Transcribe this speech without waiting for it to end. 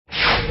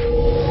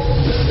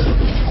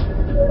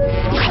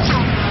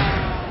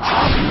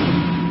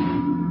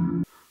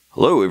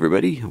Hello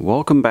everybody,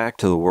 welcome back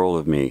to the World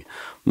of Me.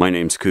 My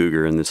name's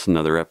Cougar and this is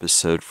another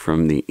episode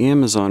from the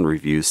Amazon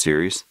review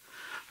series.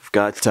 I've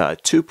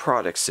got two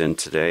products in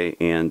today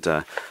and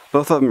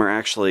both of them are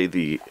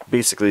actually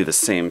basically the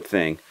same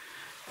thing,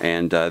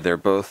 and they're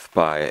both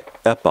by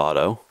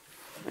EPAuto.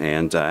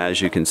 And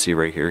as you can see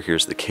right here,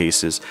 here's the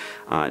cases.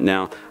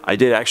 Now, I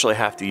did actually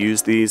have to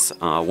use these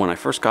when I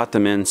first got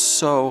them in,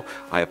 so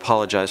I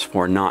apologize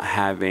for not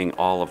having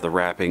all of the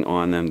wrapping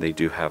on them. They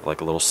do have like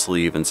a little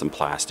sleeve and some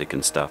plastic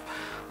and stuff.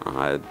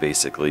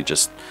 Basically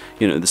just,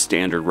 the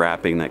standard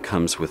wrapping that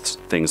comes with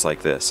things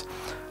like this.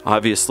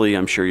 Obviously,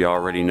 I'm sure you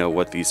already know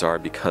what these are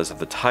because of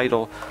the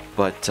title,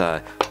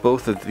 but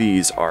both of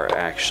these are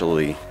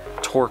actually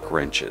torque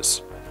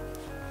wrenches.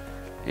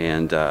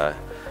 And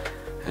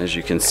as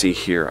you can see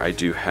here, I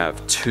do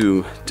have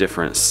two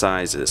different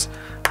sizes.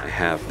 I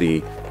have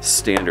the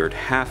standard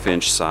 1/2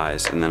 inch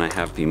size, and then I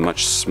have the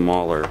much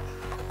smaller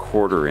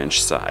 1/4 inch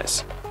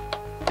size.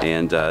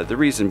 And the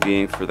reason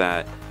being for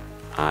that,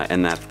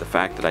 and that the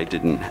fact that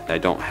I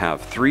don't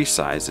have three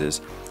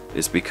sizes,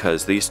 is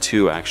because these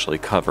two actually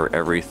cover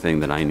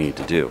everything that I need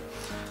to do.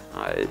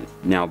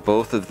 Now,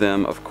 both of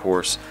them, of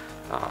course,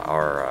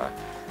 are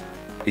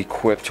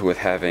equipped with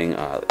having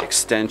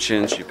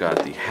extensions. You've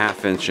got the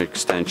 1/2 inch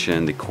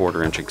extension, the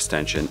 1/4 inch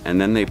extension, and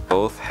then they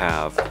both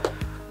have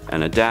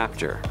an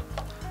adapter.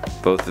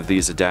 Both of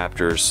these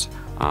adapters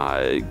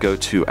go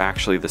to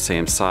actually the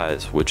same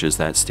size, which is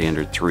that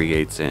standard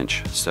 3/8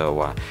 inch.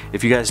 So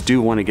if you guys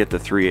do want to get the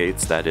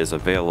 3/8, that is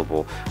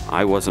available.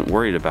 I wasn't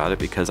worried about it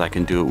because I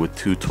can do it with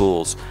two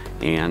tools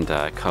and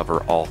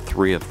cover all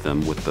three of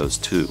them with those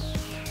two.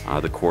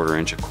 The 1/4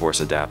 inch, of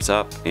course, adapts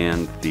up,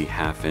 and the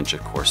 1/2 inch,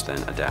 of course,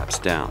 then adapts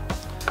down.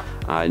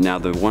 Now,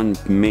 the one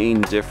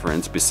main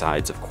difference,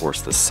 besides, of course,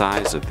 the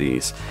size of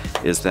these,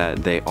 is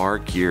that they are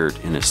geared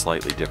in a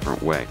slightly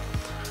different way.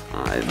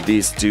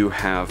 These do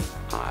have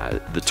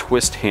the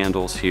twist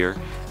handles here,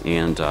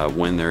 and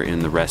when they're in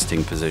the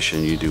resting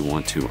position, you do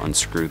want to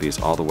unscrew these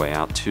all the way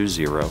out to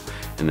 0,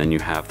 and then you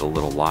have the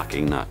little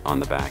locking nut on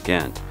the back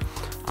end.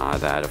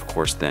 That, of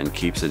course, then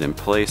keeps it in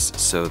place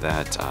so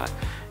that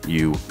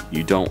you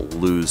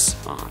don't lose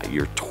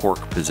your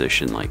torque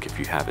position, like if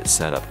you have it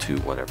set up to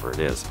whatever it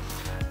is.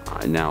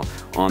 Now,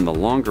 on the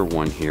longer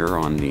one here,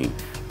 on the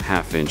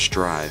 1/2 inch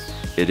drive,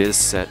 it is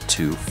set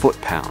to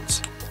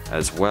foot-pounds.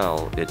 As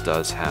well, it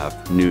does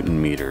have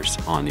Newton meters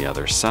on the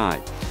other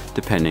side,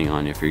 depending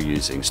on if you're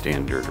using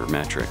standard or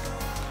metric.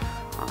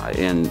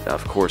 And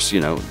of course,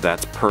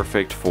 that's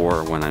perfect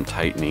for when I'm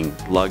tightening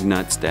lug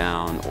nuts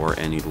down or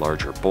any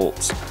larger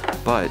bolts.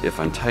 But if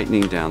I'm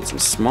tightening down some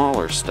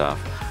smaller stuff,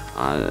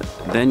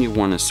 then you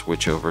want to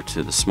switch over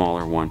to the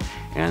smaller one,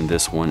 and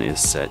this one is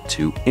set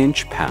to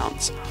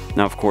inch-pounds.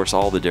 Now, of course,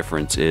 all the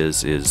difference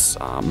is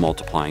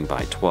multiplying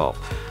by 12.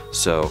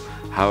 So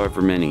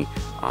however many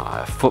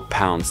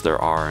foot-pounds there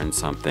are in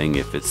something,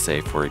 if it's, say,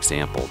 for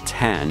example,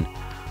 10,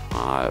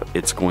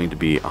 it's going to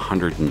be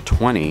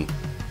 120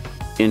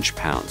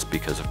 inch-pounds,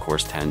 because, of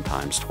course, 10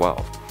 times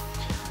 12.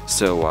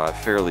 So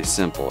fairly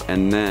simple.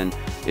 And then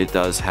it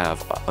does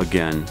have,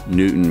 again,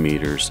 Newton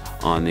meters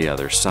on the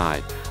other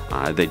side.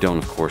 They don't,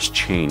 of course,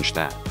 change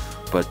that,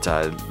 but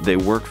they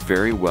work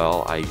very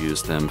well. I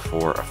use them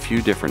for a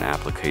few different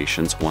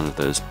applications, one of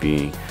those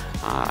being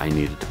I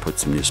needed to put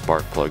some new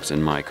spark plugs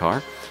in my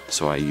car,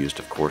 so I used,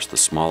 of course, the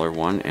smaller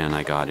one, and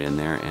I got in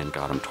there and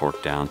got them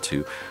torqued down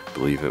to, I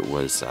believe it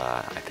was,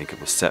 I think it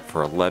was set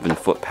for 11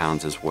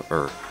 foot-pounds,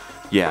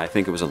 I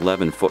think it was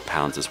 11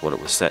 foot-pounds is what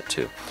it was set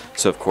to.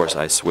 So, of course,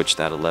 I switched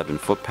that 11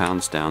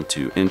 foot-pounds down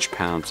to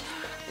inch-pounds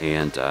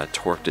and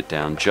torqued it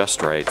down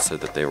just right so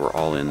that they were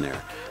all in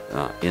there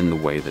in the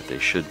way that they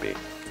should be.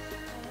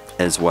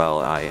 As well,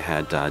 I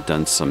had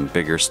done some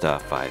bigger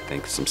stuff, I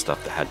think some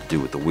stuff that had to do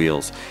with the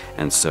wheels,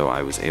 and so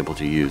I was able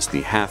to use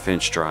the 1/2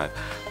 inch drive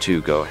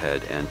to go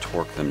ahead and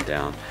torque them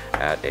down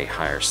at a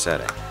higher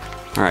setting.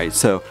 Alright,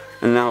 so,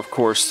 and now, of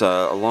course,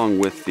 along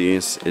with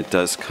these, it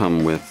does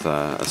come with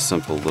a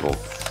simple little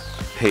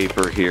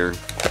paper here,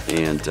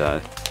 and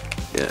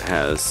it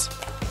has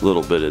a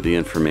little bit of the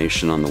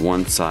information on the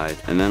one side,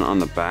 and then on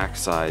the back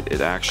side,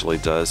 it actually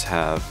does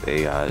have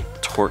a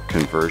torque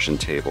conversion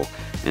table,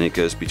 and it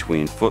goes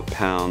between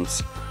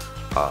foot-pounds,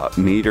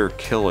 meter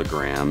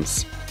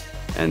kilograms,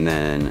 and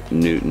then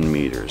Newton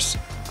meters.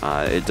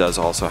 It does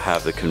also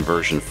have the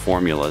conversion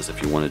formulas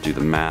if you want to do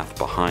the math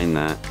behind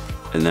that.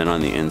 And then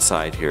on the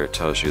inside here, it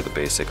tells you the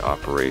basic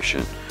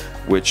operation,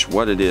 which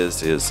what it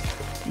is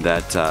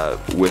that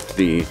with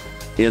the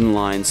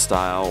inline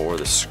style or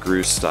the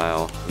screw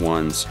style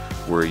ones,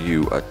 where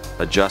you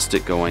adjust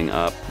it going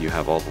up, you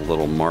have all the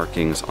little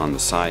markings on the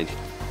side.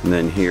 And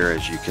then here,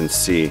 as you can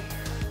see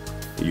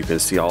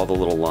all the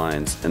little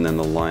lines, and then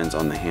the lines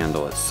on the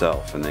handle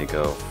itself, and they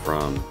go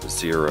from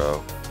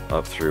 0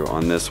 up through.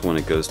 On this one,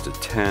 it goes to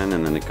 10,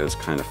 and then it goes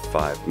kind of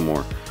 5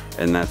 more.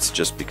 And that's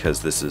just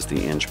because this is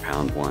the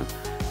inch-pound one,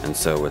 and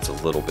so it's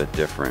a little bit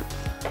different.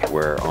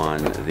 Where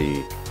on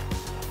the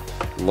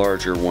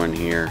larger one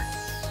here,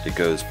 it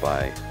goes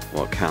by,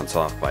 well, it counts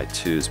off by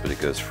 2s, but it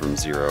goes from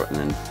 0, and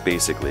then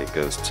basically it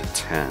goes to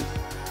 10.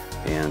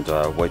 And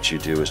what you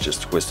do is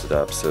just twist it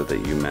up so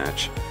that you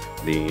match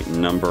the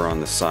number on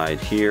the side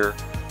here,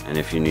 and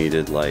if you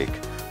needed,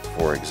 like,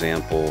 for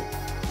example,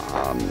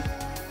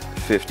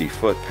 50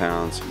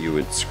 foot-pounds, you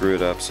would screw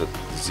it up so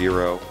that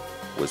 0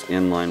 was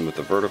in line with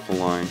the vertical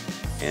line,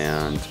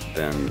 and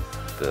then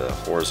the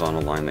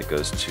horizontal line that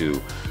goes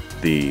to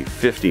the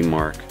 50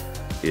 mark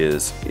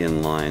is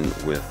in line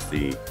with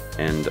the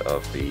end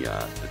of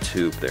the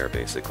tube there,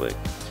 basically.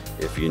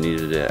 If you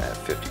needed it at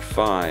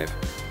 55,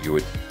 you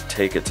would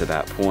take it to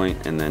that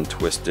point and then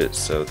twist it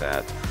so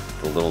that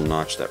the little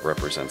notch that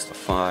represents the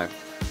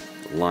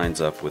 5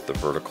 lines up with the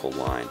vertical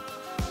line,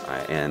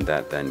 and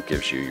that then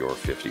gives you your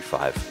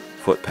 55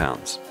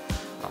 foot-pounds,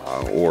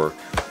 or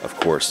of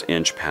course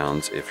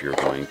inch-pounds if you're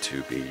going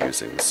to be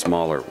using the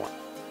smaller one.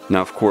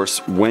 Now, of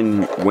course,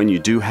 when you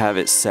do have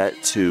it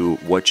set to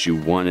what you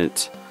want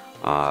it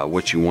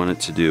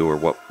to do, or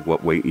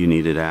what weight you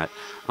need it at,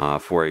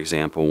 for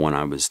example, when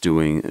I was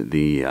doing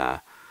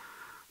the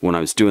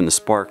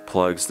spark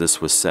plugs,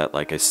 this was set,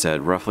 like I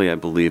said, roughly, I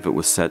believe it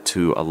was set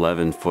to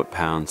 11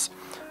 foot-pounds.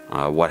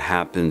 What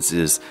happens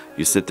is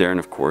you sit there and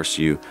of course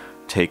you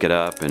take it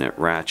up and it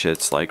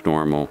ratchets like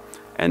normal,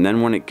 and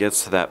then when it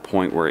gets to that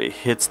point where it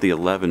hits the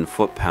 11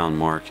 foot-pound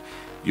mark,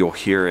 you'll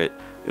hear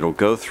it'll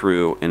go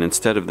through, and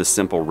instead of the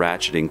simple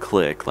ratcheting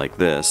click like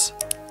this,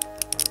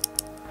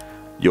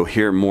 you'll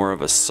hear more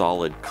of a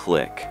solid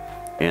click,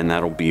 and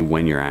that'll be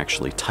when you're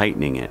actually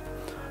tightening it.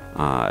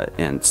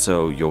 And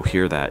so you'll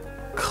hear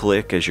that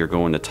click as you're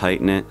going to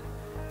tighten it,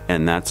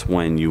 and that's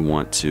when you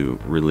want to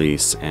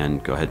release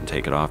and go ahead and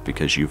take it off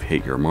because you've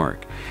hit your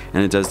mark.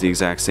 And it does the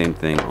exact same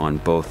thing on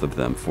both of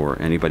them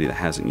for anybody that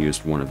hasn't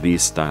used one of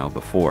these style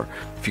before.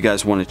 If you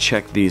guys want to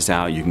check these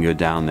out, you can go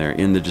down there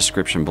in the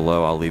description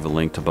below. I'll leave a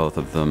link to both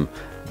of them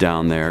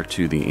down there,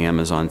 to the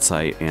Amazon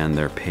site and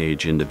their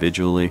page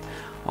individually.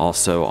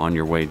 Also, on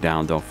your way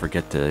down, don't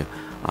forget to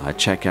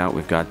check out,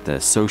 we've got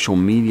the social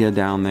media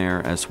down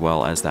there, as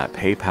well as that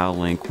PayPal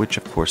link, which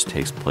of course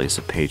takes place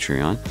at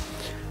Patreon.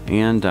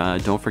 And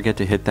don't forget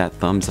to hit that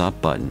thumbs up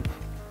button,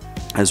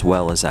 as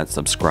well as that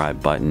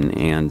subscribe button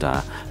and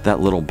that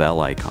little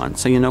bell icon,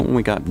 so you know when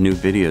we got new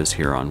videos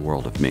here on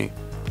World of Me.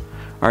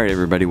 Alright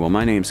everybody, well,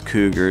 my name's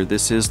Cougar.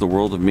 This is the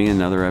World of Me,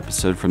 another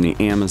episode from the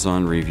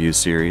Amazon review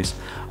series.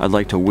 I'd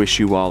like to wish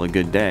you all a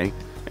good day,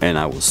 and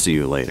I will see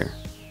you later.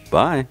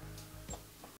 Bye!